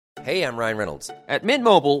Hey, I'm Ryan Reynolds. At Mint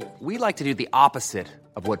Mobile, we like to do the opposite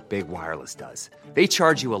of what Big Wireless does. They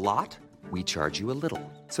charge you a lot, we charge you a little.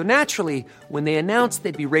 So naturally, when they announced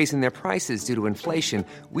they'd be raising their prices due to inflation,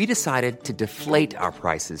 we decided to deflate our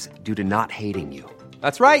prices due to not hating you.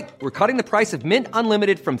 That's right. We're cutting the price of Mint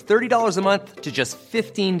Unlimited from $30 a month to just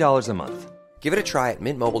 $15 a month. Give it a try at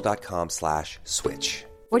mintmobile.com/switch.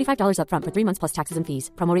 $45 up front for 3 months plus taxes and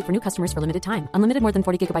fees. Promo rate for new customers for limited time. Unlimited more than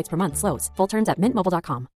 40 gigabytes per month. Slows full terms at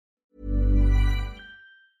mintmobile.com.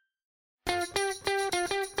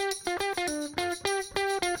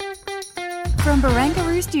 From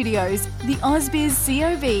Barangaroo Studios, the AusBiz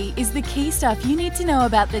COB is the key stuff you need to know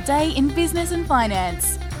about the day in business and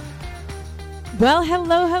finance. Well,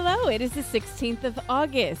 hello. It is the 16th of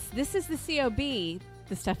August. This is the COB,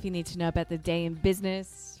 the stuff you need to know about the day in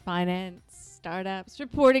business, finance, startups,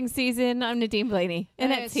 reporting season. I'm Nadine Blaney,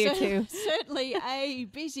 and it's here too. Certainly a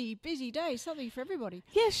busy day, something for everybody.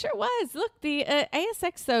 Yeah, sure was. Look, the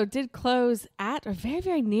ASX, though, did close at or very,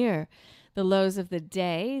 very near the lows of the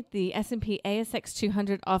day. The S&P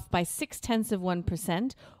ASX200 off by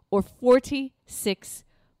 0.6% or 46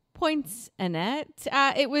 points, Annette.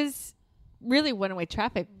 It was really one-way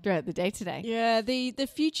traffic throughout the day today. Yeah, the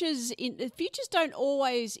futures don't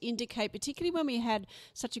always indicate, particularly when we had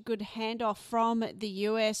such a good handoff from the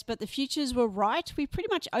US, but the futures were right. We pretty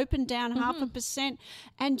much opened down 0.5%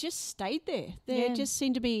 and just stayed there. There just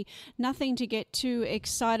seemed to be nothing to get too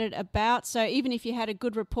excited about. So even if you had a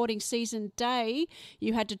good reporting season day,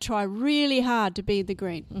 you had to try really hard to be in the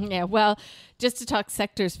green. Yeah, well, just to talk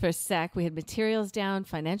sectors for a sec, we had materials down,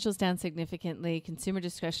 financials down significantly, consumer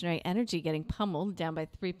discretionary energy getting pummeled, down by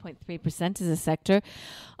 3.3% as a sector.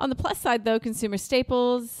 On the plus side, though, consumer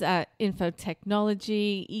staples, info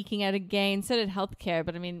technology, eking out a gain. So did healthcare,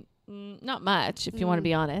 but I mean, not much, if you want to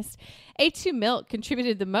be honest. A2 Milk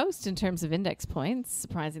contributed the most in terms of index points,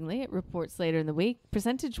 surprisingly. It reports later in the week.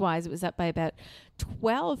 Percentage-wise, it was up by about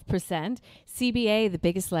 12%. CBA, the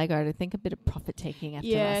biggest laggard, I think a bit of profit-taking after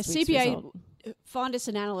last week's result. Find us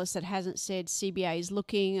an analyst that hasn't said CBA is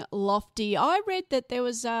looking lofty. I read that there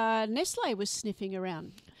was Nestle was sniffing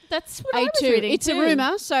around. That's what I was reading. It's a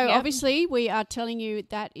rumour, so obviously we are telling you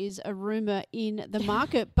that is a rumour in the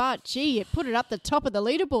market. But gee, it put it up the top of the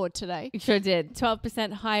leaderboard today. It sure did.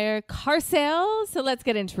 12% higher. Car sales. So let's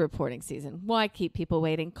get into reporting season. Why keep people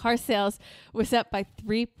waiting? Car sales was up by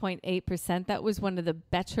 3.8%. That was one of the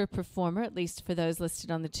better performer, at least for those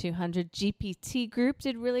listed on the 200. GPT Group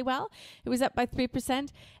did really well. It was up by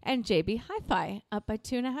 3%, and JB Hi-Fi up by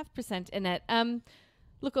 2.5%. Annette,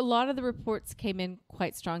 look, a lot of the reports came in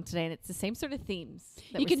quite strong today, and it's the same sort of themes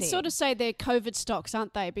that you can sort of say they're COVID stocks,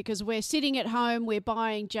 aren't they? Because we're sitting at home, we're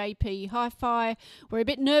buying JP Hi-Fi. We're a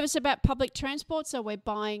bit nervous about public transport, so we're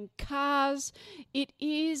buying cars. It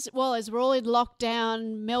is, well, as we're all in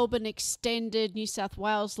lockdown, Melbourne extended, New South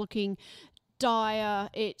Wales looking dire.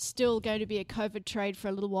 It's still going to be a COVID trade for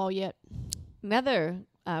a little while yet. Another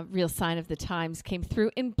real sign of the times came through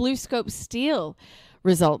in BlueScope Steel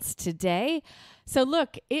results today. So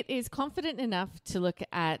look, it is confident enough to look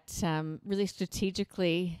at really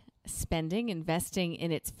strategically spending, investing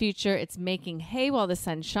in its future. It's making hay while the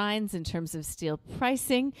sun shines in terms of steel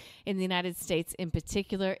pricing in the United States in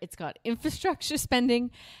particular. It's got infrastructure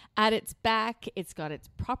spending at its back. It's got its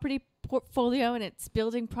property portfolio and its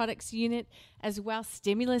building products unit as well.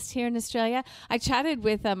 Stimulus here in Australia. I chatted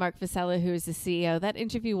with Mark Vasella, who is the CEO. That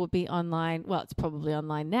interview will be online. Well, it's probably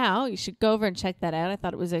online now. You should go over and check that out. I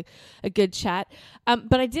thought it was a good chat.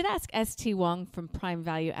 But I did ask ST Wong from Prime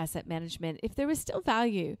Value Asset Management if there was still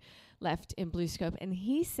value left in BlueScope, and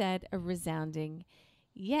he said a resounding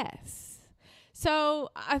yes. So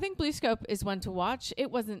I think BlueScope is one to watch. It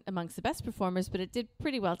wasn't amongst the best performers, but it did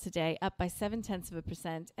pretty well today, up by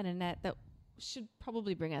 0.7%, and a net that should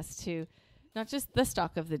probably bring us to not just the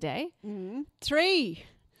stock of the day. Three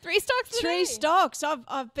stocks today. Three stocks.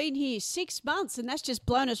 I've been here 6 months, and that's just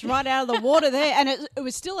blown us right out of the water there. And it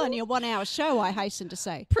was still only a 1 hour show, I hasten to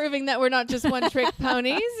say. Proving that we're not just one-trick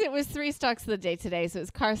ponies. It was three stocks of the day today. So it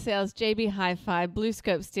was car sales, JB Hi-Fi,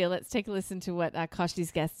 BlueScope Steel. Let's take a listen to what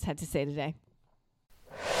Koshi's guests had to say today.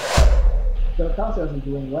 So car sales is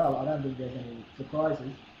doing well. I don't think there's any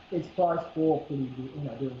surprises. It's priced for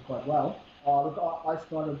doing quite well. Look, I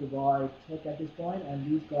started to buy tech at this point, and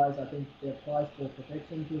these guys, I think they're priced for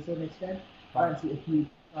protection to a certain extent. I don't see a huge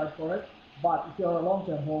side for it. But if you're a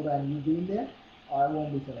long-term holder and you've been there, I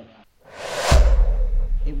won't be selling that.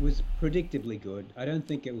 It was predictably good. I don't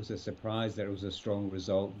think it was a surprise that it was a strong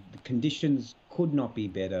result. The conditions could not be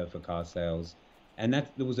better for car sales, and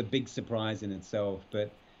that was a big surprise in itself.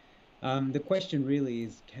 But The question really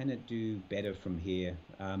is, can it do better from here?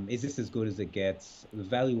 Is this as good as it gets? The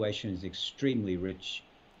valuation is extremely rich.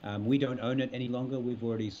 We don't own it any longer. We've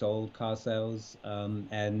already sold car sales,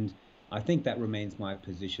 and I think that remains my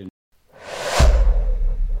position.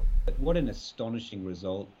 But what an astonishing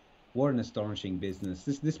result. What an astonishing business.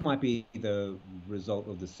 This might be the result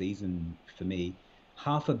of the season for me.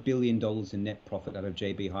 $500 million in net profit out of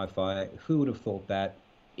JB Hi-Fi. Who would have thought that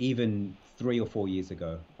even 3 or 4 years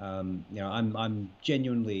ago? I'm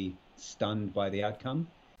genuinely stunned by the outcome.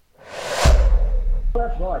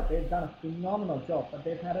 That's right. They've done a phenomenal job, but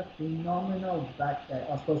they've had a phenomenal I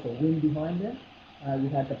suppose, the wind behind them. You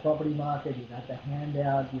had the property market, you had the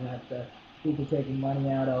handout, you had the people taking money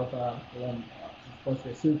out of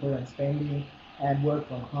their super and spending and work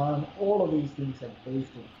from home. All of these things have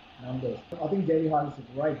boosted numbers. I think JB Hi is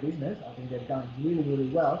a great business. I think they've done really, really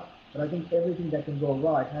well. But I think everything that can go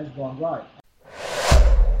right has gone right.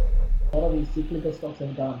 A lot of these cyclical stocks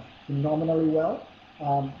have done phenomenally well.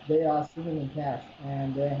 They are sitting in cash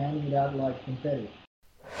and they're handing it out like confetti.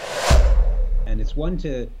 And it's one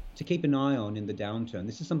to keep an eye on in the downturn.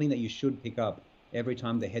 This is something that you should pick up every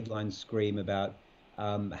time the headlines scream about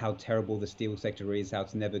how terrible the steel sector is, how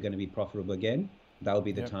it's never going to be profitable again. That'll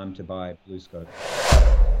be the time to buy BlueScope.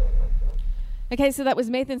 Okay, so that was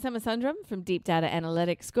Nathan Samasundram from Deep Data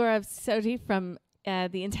Analytics, Gaurav Soti from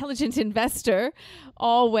The Intelligent Investor,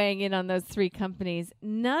 all weighing in on those three companies,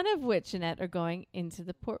 none of which, Annette, are going into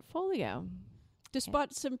the portfolio.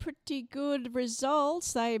 Despite some pretty good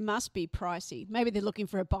results, they must be pricey. Maybe they're looking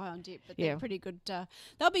for a buy on dip, but they're pretty good. I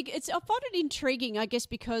find it intriguing, I guess,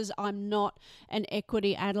 because I'm not an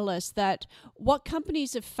equity analyst, that what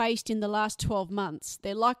companies have faced in the last 12 months,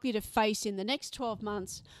 they're likely to face in the next 12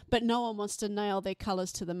 months, but no one wants to nail their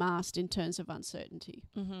colours to the mast in terms of uncertainty.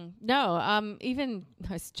 Mm-hmm. No, even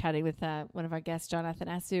I was chatting with one of our guests, Jonathan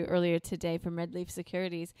Asu, earlier today from Redleaf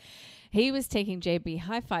Securities. He was taking JB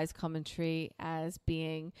Hi-Fi's commentary as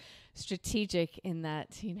being strategic in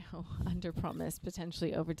that, under-promise,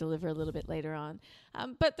 potentially over-deliver a little bit later on.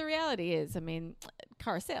 But the reality is,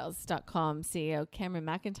 carsales.com CEO Cameron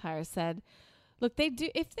McIntyre said, look, they do,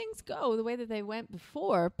 if things go the way that they went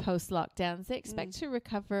before post-lockdowns, they expect to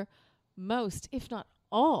recover most, if not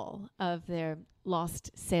all, of their lost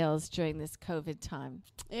sales during this COVID time.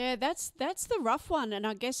 Yeah, that's the rough one. And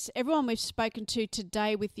I guess everyone we've spoken to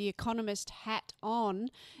today with the Economist hat on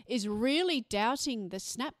is really doubting the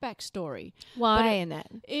snapback story. Why, Annette?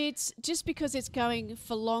 It's just because it's going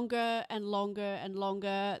for longer and longer and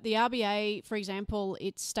longer. The RBA, for example,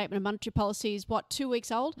 its statement of monetary policy is 2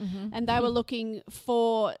 weeks old? Mm-hmm. And they were looking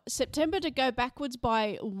for September to go backwards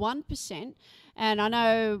by 1%. And I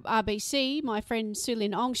know RBC, my friend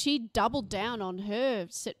Sulin Ong, she doubled down on her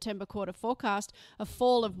September quarter forecast. A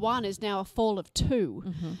fall of 1 is now a fall of 2.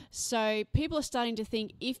 Mm-hmm. So people are starting to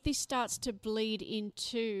think if this starts to bleed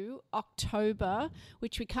into October,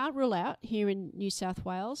 which we can't rule out here in New South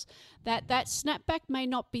Wales, that snapback may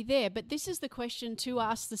not be there. But this is the question to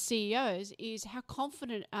ask the CEOs is how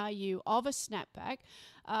confident are you of a snapback?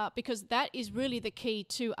 Because that is really the key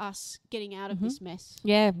to us getting out of this mess.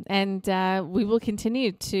 Yeah, and we will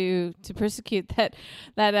continue to persecute that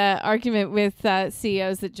argument with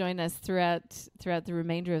CEOs that join us throughout the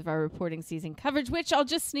remainder of our reporting season coverage, which I'll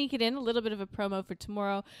just sneak it in, a little bit of a promo for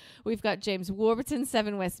tomorrow. We've got James Warburton,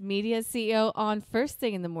 Seven West Media CEO, on first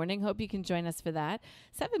thing in the morning. Hope you can join us for that.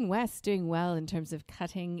 Seven West doing well in terms of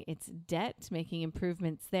cutting its debt, making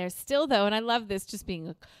improvements there. Still, though, and I love this, just being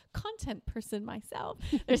a content person myself,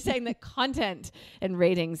 they're saying that content and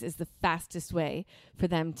ratings is the fastest way for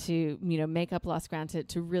them to, make up lost ground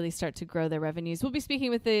to really start to grow their revenues. We'll be speaking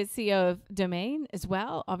with the CEO of Domain as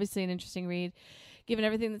well. Obviously an interesting read, given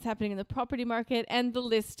everything that's happening in the property market, and the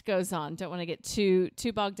list goes on. Don't want to get too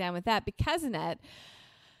bogged down with that, because, Annette,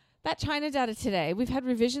 that China data today, we've had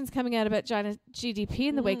revisions coming out about China GDP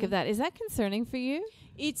in the wake of that. Is that concerning for you?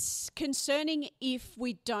 It's concerning if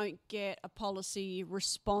we don't get a policy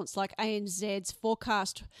response. Like ANZ's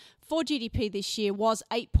forecast for GDP this year was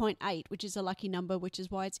 8.8, which is a lucky number, which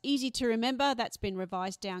is why it's easy to remember. That's been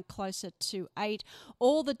revised down closer to 8.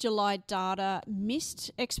 All the July data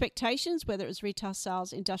missed expectations, whether it was retail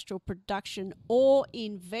sales, industrial production, or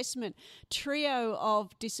investment. Trio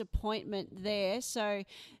of disappointment there. So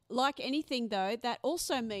like anything, though, that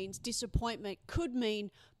also means disappointment could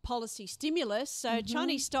mean policy stimulus. So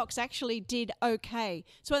Chinese stocks actually did okay.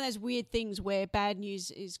 It's one of those weird things where bad news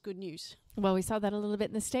is good news. Well, we saw that a little bit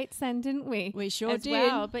in the States then, didn't we? We sure did.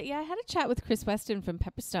 Well. But yeah, I had a chat with Chris Weston from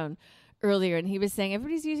Pepperstone earlier, and he was saying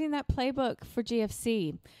everybody's using that playbook for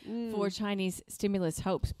GFC for Chinese stimulus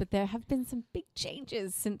hopes, but there have been some big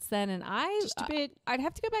changes since then, and I'd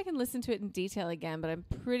have to go back and listen to it in detail again, but I'm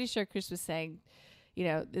pretty sure Chris was saying, you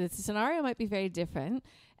know, the scenario might be very different,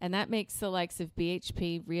 and that makes the likes of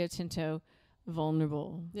BHP, Rio Tinto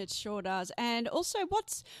vulnerable. It sure does. And also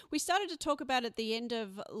we started to talk about at the end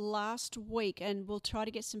of last week, and we'll try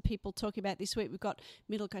to get some people talking about this week. We've got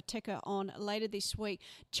Middle Koteka on later this week.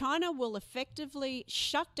 China will effectively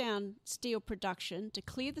shut down steel production to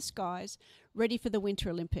clear the skies, ready for the Winter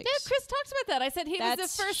Olympics. Yeah, Chris talked about that. I said he was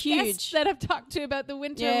the first huge guest that I've talked to about the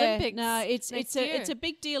Winter Olympics. No, it's a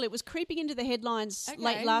big deal. It was creeping into the headlines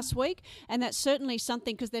late last week, and that's certainly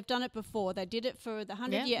something because they've done it before. They did it for the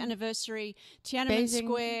 100-year anniversary, Tiananmen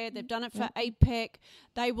Square. They've done it for APEC.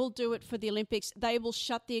 They will do it for the Olympics. They will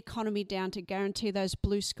shut the economy down to guarantee those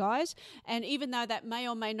blue skies. And even though that may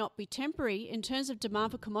or may not be temporary, in terms of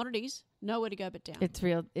demand for commodities, nowhere to go but down. It's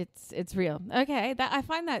real. It's real. Okay, I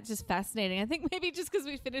find that just fascinating. I think maybe just because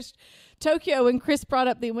we finished Tokyo and Chris brought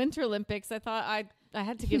up the Winter Olympics, I thought I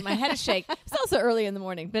had to give my head a shake. It's also early in the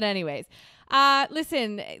morning, but anyways.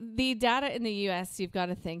 Listen, the data in the U.S., you've got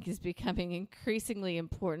to think, is becoming increasingly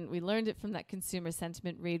important. We learned it from that consumer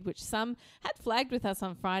sentiment read, which some had flagged with us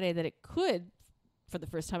on Friday that it could, for the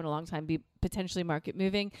first time in a long time, be potentially market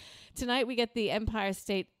moving. Tonight we get the Empire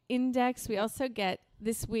State Index. We also get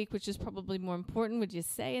this week, which is probably more important, would you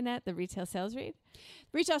say, Annette, the retail sales read?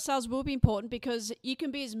 Retail sales will be important because you can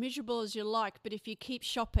be as miserable as you like, but if you keep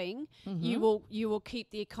shopping, you will keep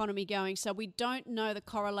the economy going. So we don't know the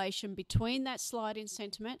correlation between that slide in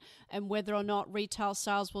sentiment and whether or not retail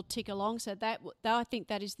sales will tick along. So I think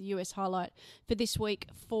that is the US highlight for this week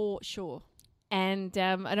for sure. And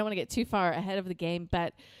I don't want to get too far ahead of the game,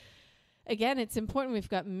 but again, it's important. We've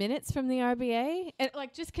got minutes from the RBA. And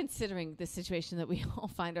just considering the situation that we all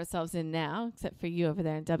find ourselves in now, except for you over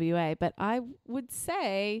there in WA. But I would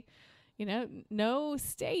say, no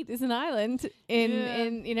state is an island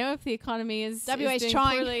in if the economy is WA's doing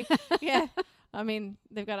trying. Poorly. Yeah. I mean,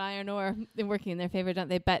 they've got iron ore working in their favor, don't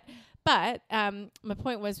they? But my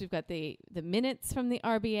point was we've got the minutes from the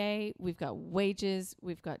RBA, we've got wages,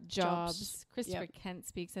 we've got jobs. Christopher Kent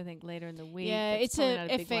speaks, I think, later in the week. Yeah, it's a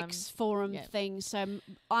FX forum thing, so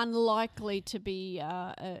unlikely to be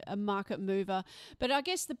a market mover. But I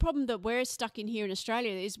guess the problem that we're stuck in here in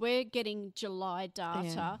Australia is we're getting July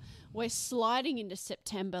data. Yeah. We're sliding into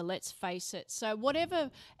September, let's face it. So whatever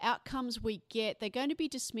outcomes we get, they're going to be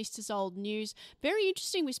dismissed as old news. Very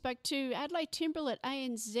interesting. We spoke to Adelaide Timbrell at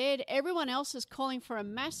ANZ. Everyone else is calling for a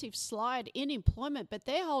massive slide in employment, but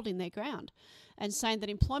they're holding their ground and saying that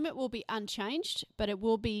employment will be unchanged, but it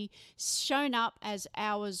will be shown up as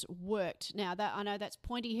hours worked. Now, I know that's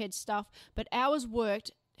pointy head stuff, but hours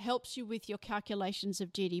worked helps you with your calculations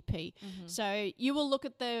of GDP. Mm-hmm. So you will look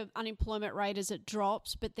at the unemployment rate as it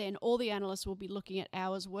drops, but then all the analysts will be looking at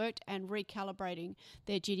hours worked and recalibrating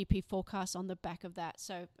their GDP forecast on the back of that.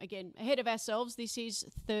 So again, ahead of ourselves, this is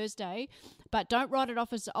Thursday, but don't write it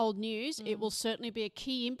off as old news. Mm-hmm. It will certainly be a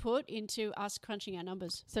key input into us crunching our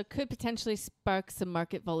numbers. So it could potentially spark some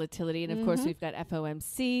market volatility. And of course, we've got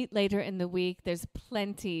FOMC later in the week. There's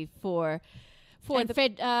plenty for the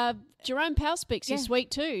Fed. Jerome Powell speaks this week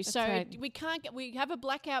too. That's so right. we have a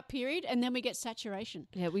blackout period and then we get saturation.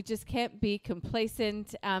 Yeah, we just can't be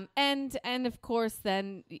complacent. And of course,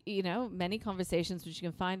 then, many conversations which you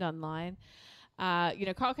can find online.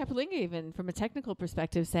 Carl Capolingua, even from a technical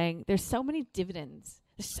perspective, saying there's so many dividends.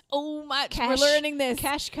 There's so much. Cash. We're learning this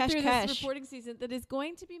through this reporting season that is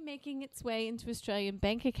going to be making its way into Australian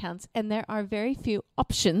bank accounts, and there are very few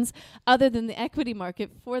options other than the equity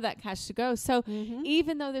market for that cash to go. So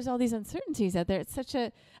even though there's all these uncertainties out there, it's such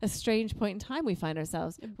a strange point in time we find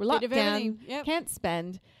ourselves. We're locked down, can't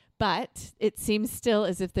spend, but it seems still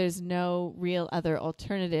as if there's no real other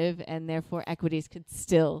alternative, and therefore equities could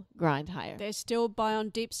still grind higher. They're still buy on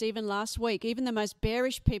dips even last week. Even the most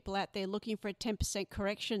bearish people out there looking for a 10%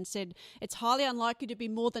 correction said it's highly unlikely to be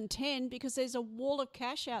more than 10 because there's a wall of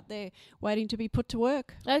cash out there waiting to be put to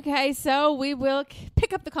work. Okay, so we will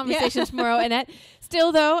pick up the conversation tomorrow, Annette.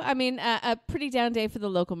 Still, though, a pretty down day for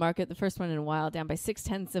the local market. The first one in a while, down by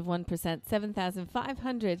 0.6%.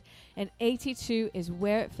 7,582 is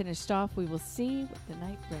where it finished off. We will see what the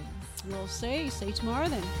night brings. We'll see. See you tomorrow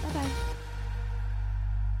then. Bye-bye.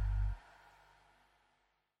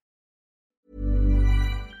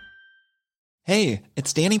 Hey,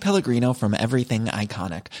 it's Danny Pellegrino from Everything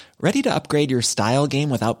Iconic. Ready to upgrade your style game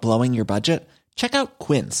without blowing your budget? Check out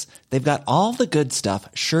Quince. They've got all the good stuff,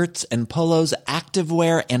 shirts and polos,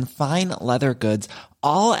 activewear, and fine leather goods,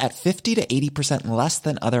 all at 50 to 80% less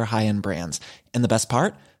than other high-end brands. And the best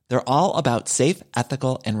part? They're all about safe,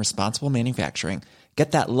 ethical, and responsible manufacturing.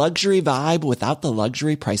 Get that luxury vibe without the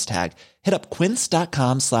luxury price tag. Hit up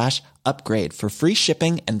quince.com/upgrade for free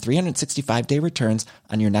shipping and 365-day returns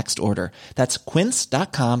on your next order. That's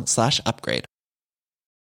quince.com/upgrade.